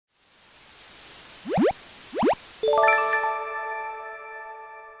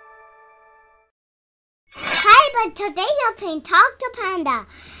today you're playing Talk to Panda.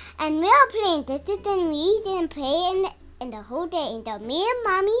 And we're playing this is the we didn't play in the whole day. And me and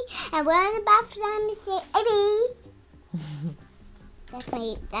Mommy, and we're in the bathroom and say, Abby.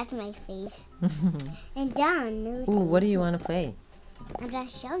 That's my face. And Don. Ooh, what do you want to play? I'm gonna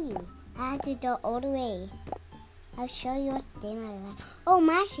show you. I have to go all the way. I'll show you what's in my life. Oh,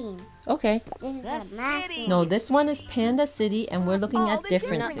 machine. Okay. This is a machine. No, this one is Panda City, and we're looking at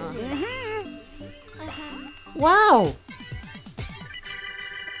differences. Wow.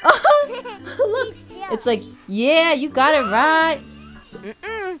 Look, it's like, yeah, you got it right.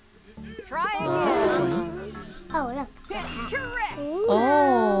 Try again. Oh, look. Correct.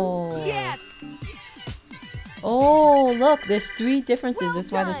 Oh. Yes. Oh, look, there's 3 differences.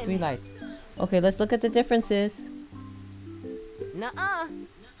 That's why there's 3 lights. Okay, let's look at the differences. Nuh-uh.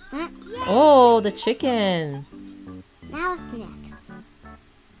 Oh, the chicken. Now what's next?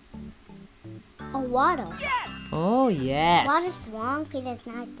 Oh, water. Yes. Oh, yes. Water's wrong because it's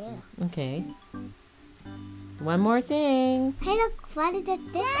not there. Okay. One more thing. Hey, look, what is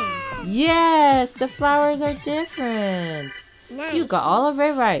it different? Yes, the flowers are different. Nice. You got all of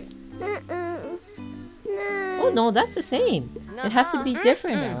it right. Oh, no, that's the same. It has to be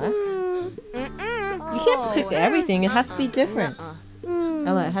different, Ella. You can't pick everything. It has to be different.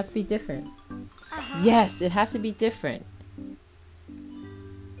 Ella, it has to be different. Yes, it has to be different.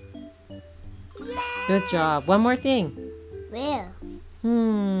 Good job. One more thing. Where?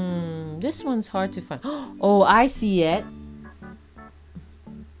 This one's hard to find. Oh, I see it.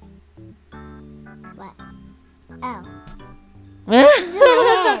 What? Oh. Touch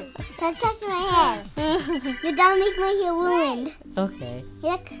my head. Touch my head. You don't make my hair ruined. Okay.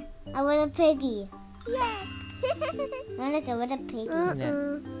 Look, I want a piggy. Yeah. Look, I want a piggy.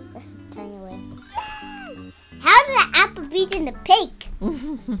 Yeah. Let's turn away. How did the apple beat in the pig?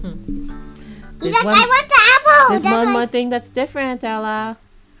 He's like, I want the apple. There's one more thing that's different, Ella.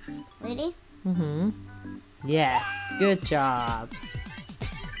 Ready? Yes. Good job.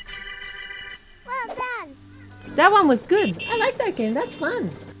 Well done. That one was good. I like that game. That's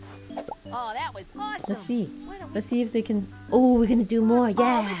fun. Oh, that was awesome. Let's see. Let's see if they can. Oh, we're gonna do more.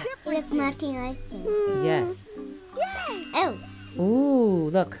 Yeah. Look, Martin likes me. Yes. Oh. Ooh,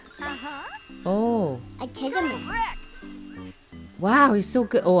 look. Oh. I take him. Wow, you're so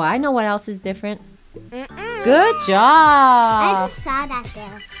good. Oh, I know what else is different. Good I job. just saw that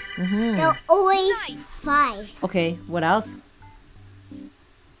there. They're always 5. Okay, what else?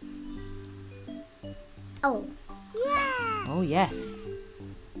 Oh. Yeah. Oh, yes.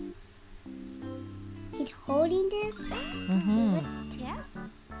 He's holding this. Yes.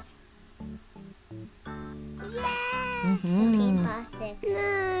 Paper 6.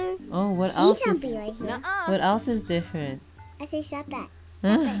 Oh, what He else can is? be right here. What else is different? I say stop that.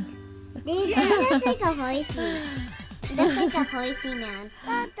 Huh? This looks like a horsey. Looks like a horsey man.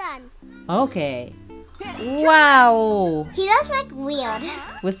 Well done. Okay. Wow. He looks like weird.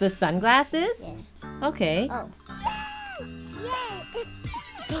 With the sunglasses? Yes. Okay. Oh.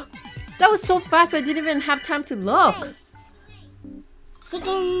 That was so fast. I didn't even have time to look.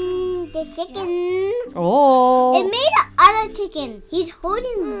 Chicken. The chicken. Oh. It made the other chicken. He's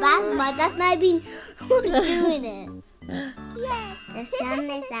holding the basketball. That's not being doing it. The sun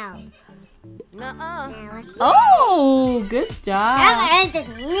is out. Nuh-uh. Now what's Oh, good job. That is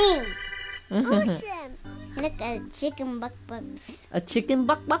new. Awesome. Look at chicken buck-bucks. A chicken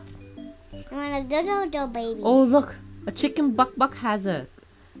buck-buck. I want a little babies. Oh, look. A chicken buck-buck has a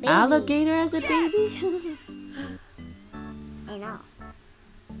alligator as a baby. I know.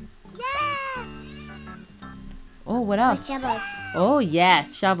 Oh, what else? Shovels. Oh,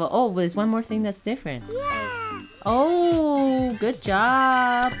 yes. Shovel. Oh, there's one more thing that's different. Yeah. Oh, good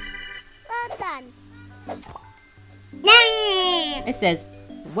job. Well done. It says,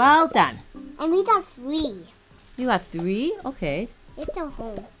 well done. And we got 3. You got 3? Okay. It's a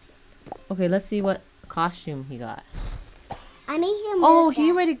home. Okay, let's see what costume he got. I made him. Oh,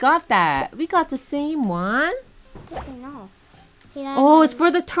 he already got that. We got the same one. No. Oh, it's for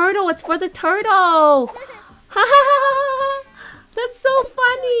the turtle. It's for the turtle. That's so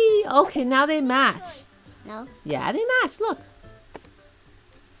funny. Okay, now they match. No. Yeah, they match. Look.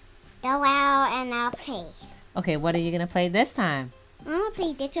 Go out and I'll play. Okay, what are you going to play this time? I'm going to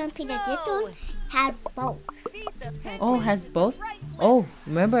play this one because this one has both. Oh, has both? Oh,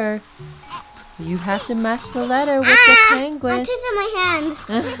 remember, you have to match the letter with the penguin. I'm twisting my hands.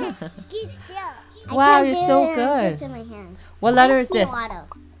 Wow, you're so I'm good. twisting my hands. What letter is this? Water.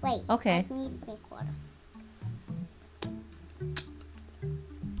 Wait. Okay. I need to make water.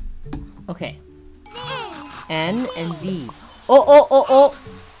 Okay. N and V. Oh, oh, oh, oh.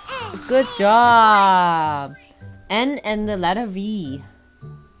 Good job. N and the letter V.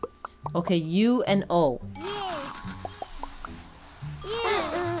 Okay, U and O.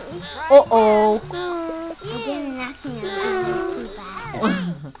 Uh-oh. I did an accident. Too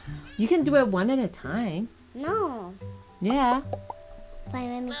fast. You can do it one at a time. No. Yeah.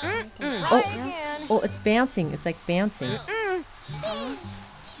 Fine, let me try it. Oh, oh, it's bouncing. It's like bouncing. Bounce,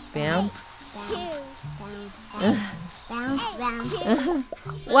 Bounce. bounce, bounce, bounce, bounce, bounce.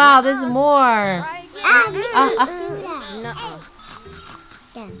 Wow, there's more. Do that.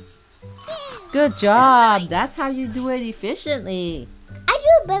 Again. Good job. That's how you do it efficiently. I do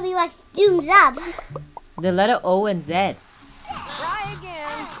it, baby, like zooms up. The letter O and Z. Try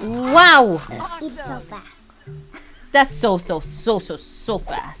again. Wow. It's so fast. That's so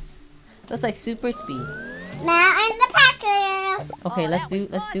fast. That's like super speed. Now and the Packers. Okay, let's do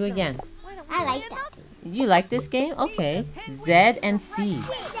again. I like that too. You like this game? Okay. Z and C.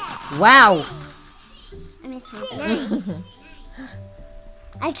 Wow. I missed one.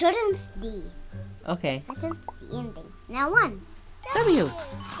 I chose D. Okay. I said the ending. Now one. W.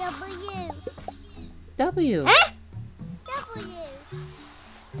 W. W. Eh?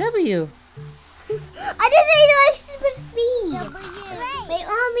 W. I just ate it like super speed. Wait,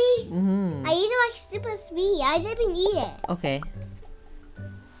 mommy. Mhm. I ate it like super speed. I didn't eat it. Okay.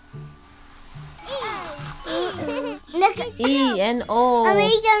 Look at E and O. I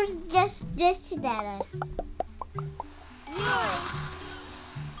made them just together.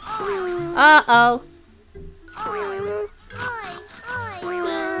 Uh-oh.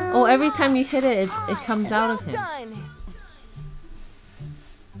 Oh, every time you hit it, it comes out of him. Done.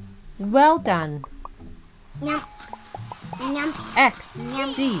 Well done. Yum. Yum. X.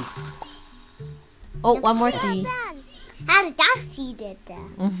 C. Oh, one more C. How did that see did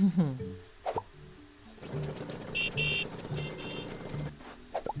that? Mhm.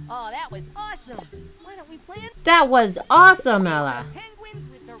 Oh, that was awesome. Why don't we play it? That was awesome, Ella. Penguins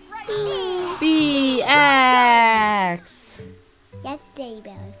with the right. BX. That's very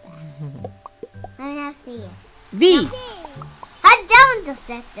fast. I'm not see it. V. How down does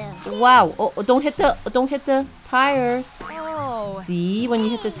that do? Wow. Oh, don't hit the tires. Oh. See, when you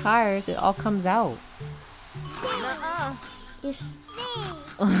hit the tires, it all comes out. Uh-uh.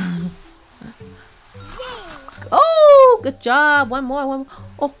 Oh, good job. One more.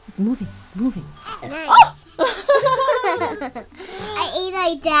 Oh, it's moving. Nice. Oh! I ate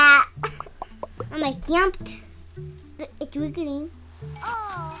like that. I'm like, yumped. It's wiggling.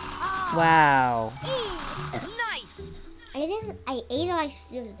 Wow. Nice. I ate it like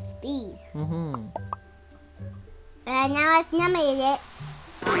super speed. Mhm. Now I made it.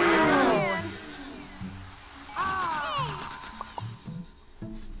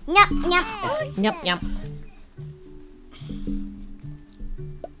 Yup, yup. Yep.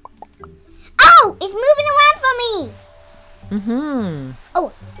 Oh, it's moving around for me. Mhm.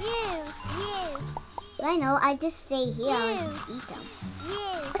 Oh. I know, I just stay here and just eat them.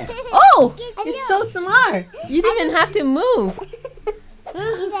 Oh, it's so smart. You didn't even have to move.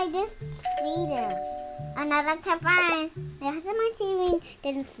 I just see them. Another surprise. The husband saving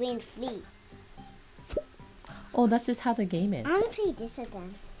doesn't flee. Oh, that's just how the game is. I'm gonna play this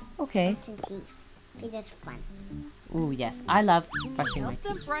again. Okay. Brush and teeth. It's just fun. Ooh, yes. I love brushing my Help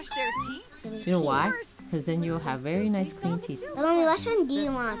them teeth. brush their teeth. You know why? Because then you'll have very nice clean teeth. So, Mommy, which one do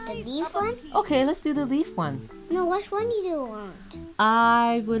you want? The leaf one? Okay, let's do the leaf one. No, which one do you want?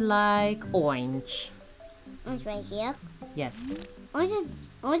 I would like orange. One's right here. Yes. Orange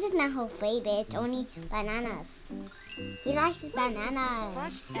is not her favorite. It's only bananas. He likes bananas.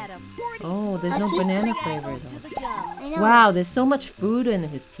 Brush at a 40 Oh, there's no teeth banana to flavor though. the gum. I know. Wow, there's so much food in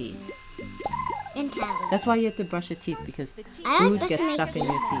his teeth. And calories. That's why you have to brush your teeth, because I food like gets brushing my stuck in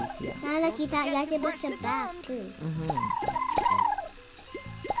your teeth. Yeah. Now look, you thought you have to brush them back too. Mhm.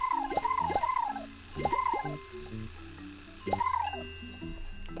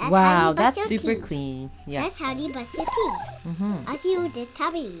 That's how Wow, you brush that's your super teeth. clean. Yeah. That's how you brush your teeth. Mhm. As you did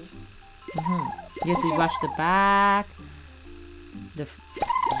tubbies. Mhm. You have to brush the back, the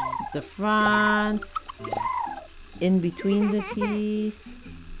front, in between the teeth.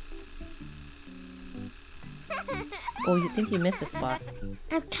 Oh, you think you missed a spot?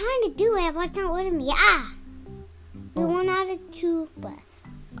 I'm trying to do it, but it's not letting me. Ah! We Oh. went out of toothbrush.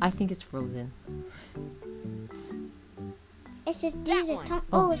 I think it's frozen. It's just do the tongue.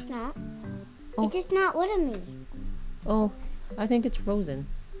 Oh. Oh, it's not. Oh. It's just not letting me. Oh, I think it's frozen.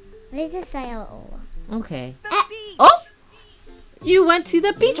 Let's just say over. Okay. The Ah. beach. Oh! You went to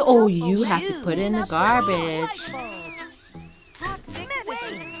the beach. Oh, you have to put it in the garbage. Toxic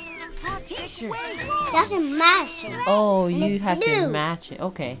medicine. Toxic waste. Doesn't matter. Oh, And you it's have to blue. match it.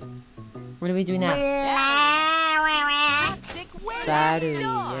 Okay. What do we do now? Toxic waste Battery,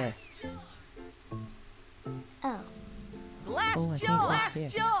 jar. yes. Oh. Glass Oh, I think jar. that's Glass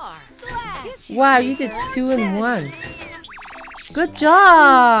it. jar. Glass. Wow, you did 2 in 1. Good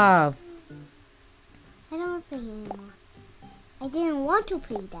job! I don't want to play anymore. I didn't want to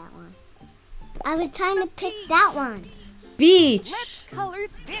play that one. I was trying to pick that one. Beach! Let's color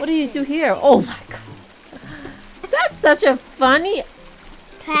this. What do you do here? Oh my god. That's such a funny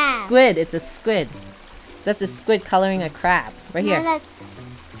Crab. squid. It's a squid. That's a squid coloring a crab. Right here. Now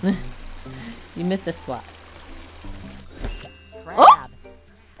look, You missed a swap. Crab.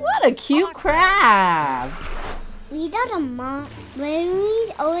 What a cute Awesome. crab! we got a when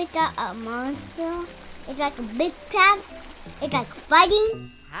we always got a monster. It's like a big crab. It's like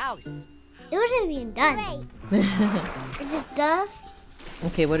fighting. House. It wasn't even done. It's just dust.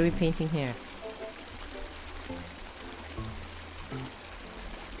 Okay, what are we painting here?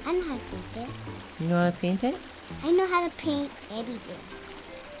 I know how to paint it. You know how to paint it? I know how to paint everything.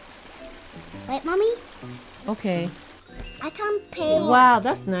 Right, Mommy? Okay. I can paint. Wow,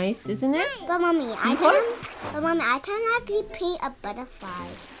 that's nice, isn't it? But Mommy, Seahorse? I can actually paint a butterfly.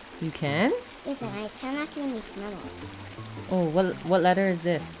 You can? Yes, and I can actually make medals. Oh, what letter is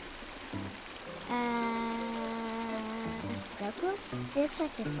this? A circle? It looks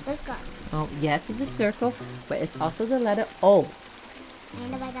like a circle. Oh, yes, it's a circle, but it's also the letter O.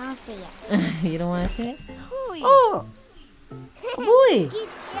 And if I don't see it. You don't want to see it? Hooey. Oh! Boy!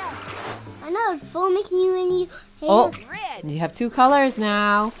 I know, for making you and you. Hey, Oh. look, Red. You have 2 colors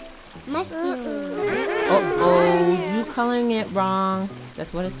now. mushroom. Oh, you coloring it wrong.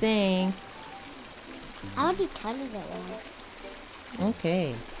 That's what it's saying. I already colored it wrong.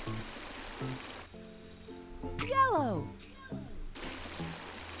 Okay. Yellow.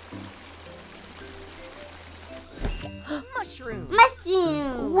 Mushroom.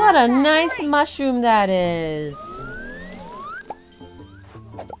 Mushroom. What a nice mushroom that is. Oh,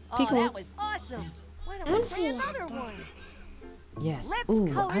 Peekaboo. that was awesome. Why don't we play another one? Yes. Let's Ooh,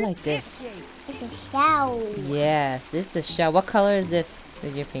 color I like this. shape. It's a shell. Yes, it's a shell. What color is this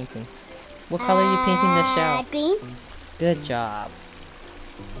that you're painting? What color are you painting the shell? Green. Good job.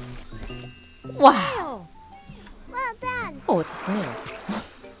 Wow. Well done. Oh, it's a snail.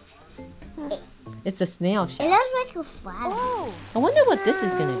 It's a snail It shell. looks like a flower. Oh. I wonder what this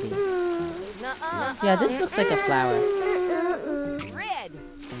is gonna be. Nuh-uh. Yeah, this looks like a flower. Red. I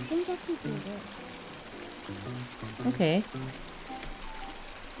think I should do this. Okay.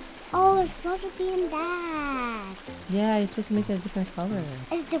 Oh, it's supposed to be in that. Yeah, you're supposed to make it a different color.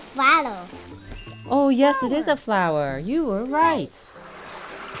 It's the flower. Oh, yes, it is a flower. You were right.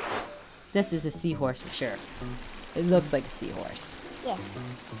 This is a seahorse for sure. It looks like a seahorse. Yes.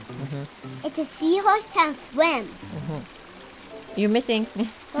 Mhm. It's a seahorse can swim. You're missing.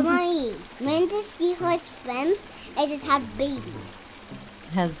 But Mommy, when the seahorse swims, it just has babies.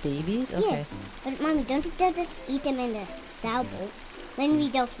 It has babies? Okay. Yes. But Mommy, don't you just eat them in the sailboat? When we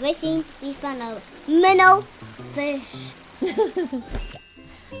go fishing, we found a minnow fish.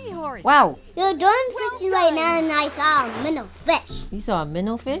 Seahorse. Wow. You're doing fishing right now, and I saw a minnow fish. You saw a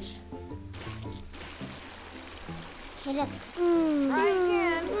minnow fish? Okay, look. Try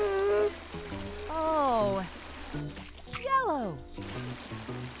again. Oh. Yellow.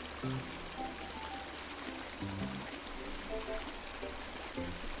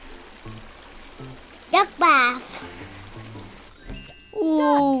 Duck bath.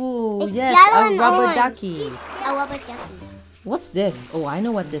 Ooh, It's yes, yellow a and rubber orange. ducky. A rubber ducky. What's this? Oh, I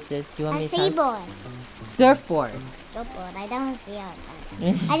know what this is. Do you want A me to tell you? seaboard. Surfboard. Surfboard. I don't see all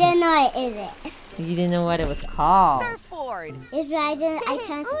the time. I didn't know it is it. You didn't know what it was called. Surfboard. It's right. I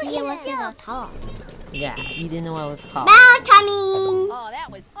can't see it. What's it called? Yeah, you didn't know what it was called. Bow timing. Oh, that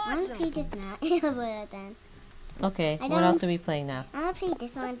was I'm gonna play awesome. this now. Well then. Okay, I what don't- else are we playing now? I'm gonna play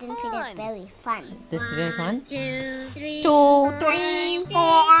this one. Then play this Fun. very fun. This is very fun. 2, 3, 2, 3,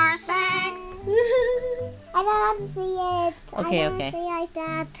 4, 6. I don't want to see it. Okay, I don't okay. see like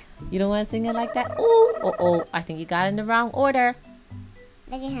that. You don't want to sing it like that? Oh, I think you got it in the wrong order.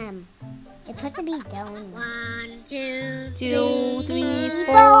 Look at him. It's supposed to be down. 1, 2, 2, 3,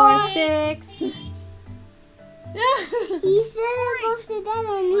 4, 6. He said it goes to that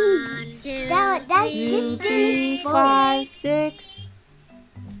and me. 1, 2, that's 2, this 3, thing is 5, 6.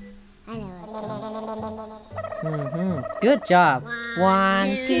 I know it. Good job.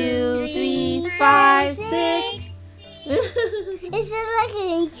 1, 2, 3, 5, 6. It's just like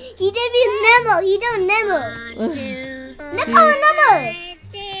he did be Nemo. He don't Nemo. 1, 2, look how numbers.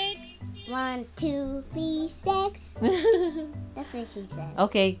 1, 2, 3, 6. That's what he says.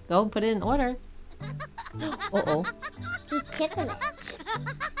 Okay, go put it in order. He tickled it.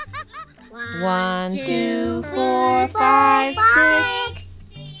 1, 2, 4, 5, 6.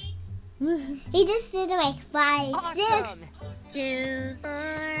 He just did it like 5, 6. Awesome. 2,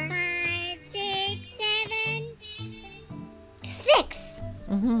 4, 5, 6, 7. 6.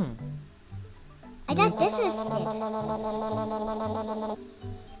 I thought this is 6.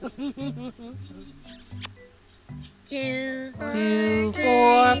 2,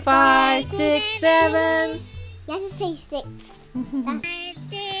 4, 5, 6, 7. You have to say 6. That's 5,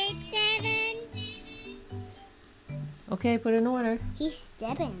 6, 7. Okay, put it in order. He's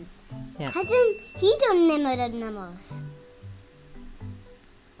stepping. Yeah. He don't remember the numbers.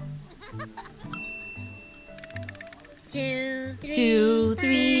 2,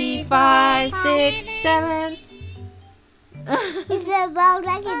 3, 5, 6, 7. Is it about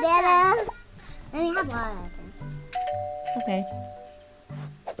like a data? Let me have all of them. Okay.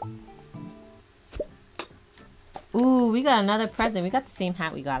 Ooh, we got another present. We got the same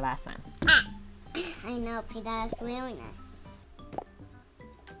hat we got last time. I know, Peter is wearing it.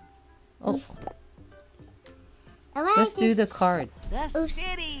 Oh, Alright, let's do the card. The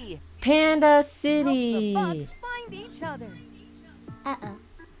city. Panda The City. bugs find each other. Uh-oh.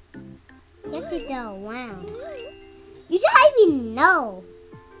 You have to go around. You don't even know.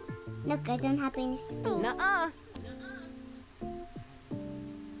 Look, I don't have any space. Nuh-uh.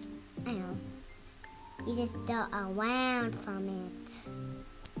 I know. You just go around from it.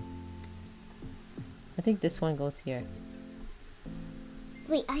 I think this one goes here.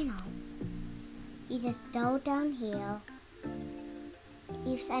 Wait, I know. You just go down here.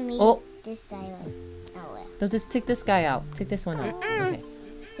 If I mean this side right nowhere. No, just take this guy out. Take this one out. Okay.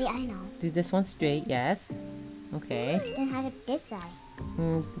 Wait, I know. Do this one straight. Yes. Okay. Then how to this side?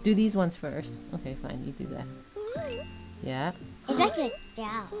 Do these ones first. Okay, fine. You do that. Yeah. It's like a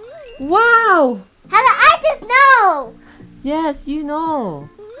job. Wow! How do I just know? Yes, you know.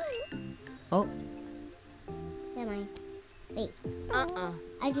 Oh. Never mind. Wait, Uh-uh.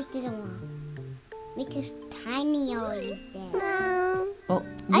 I just didn't want. Make us tiny already said. Oh,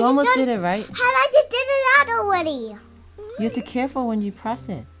 I you almost just did it, right? How I just did it out already? You have to be careful when you press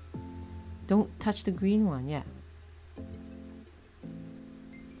it. Don't touch the green one. Yeah.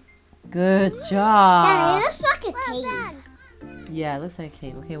 Good Dad, job. it looks like a cave. Yeah, it looks like a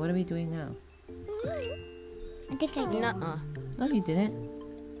cave. Okay, what are we doing now? I think I did. Nuh-uh. No, you didn't.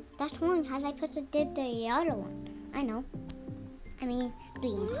 That's one. How did I put the other one? I know. I mean,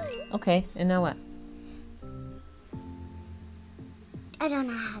 green. Okay, and now what? I don't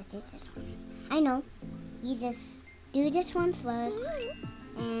know how to do this one. I know. You just do this one first,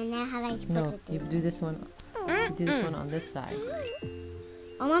 and now how do I put No, it you this do this one. You do this one on this side.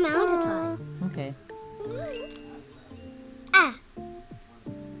 Oh, Mama, I want to try. Okay. Ah,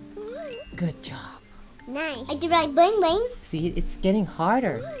 Good job. nice. I did like bling bling. See, it's getting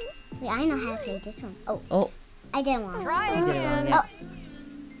harder. Wait, I know how to play this one. Oh, Oh, I didn't want. Try you did it wrong. again. Yeah.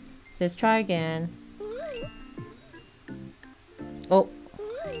 Says try again. Oh,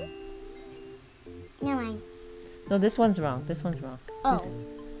 Never mind. no, this one's wrong. This one's wrong. Oh,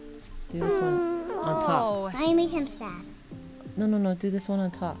 Do this one on top. Oh. I made him sad. No, no, no. Do this one on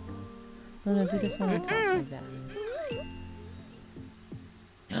top. No, no. Do this one on top like that.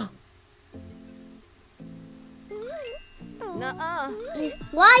 Nuh-uh.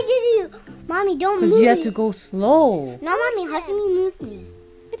 Why did you, Mommy? Don't move Because you have me. to go slow. No, Mommy, how did me move me?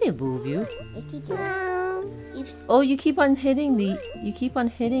 I didn't move you. Yes, you did. Oops. Oh, you keep on hitting you keep on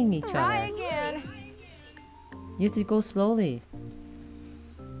hitting each Try other. again. You have to go slowly.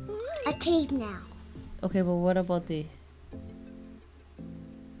 A cave now. Okay, but what about the?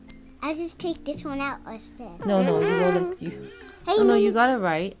 I just take this one out instead. No, no. You go like you. Hey, Oh no, Mommy. you got it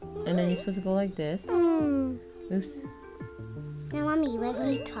right. And then you're supposed to go like this. Oops. Now, Mommy, let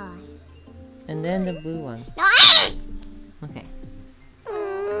me try. And then the blue one. No, ah! Okay.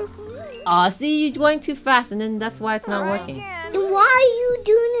 Aw, see, you're going too fast, and then that's why it's not Try working. again. Then why are you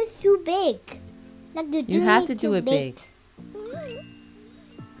doing this too big? Like you're You doing have it to do too it big.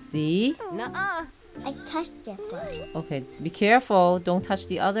 See? Nuh-uh. I touched it first. Okay, be careful. Don't touch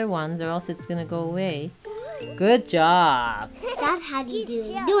the other ones, or else it's gonna go away. Good job. That's how you do it.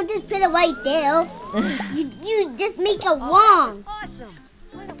 You don't just put it right there. you just make it wrong. Awesome.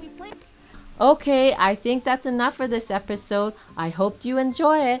 Why don't we play? Okay, I think that's enough for this episode. I hope you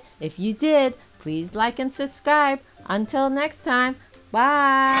enjoy it. If you did, please like and subscribe. Until next time,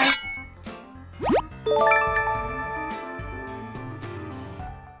 bye.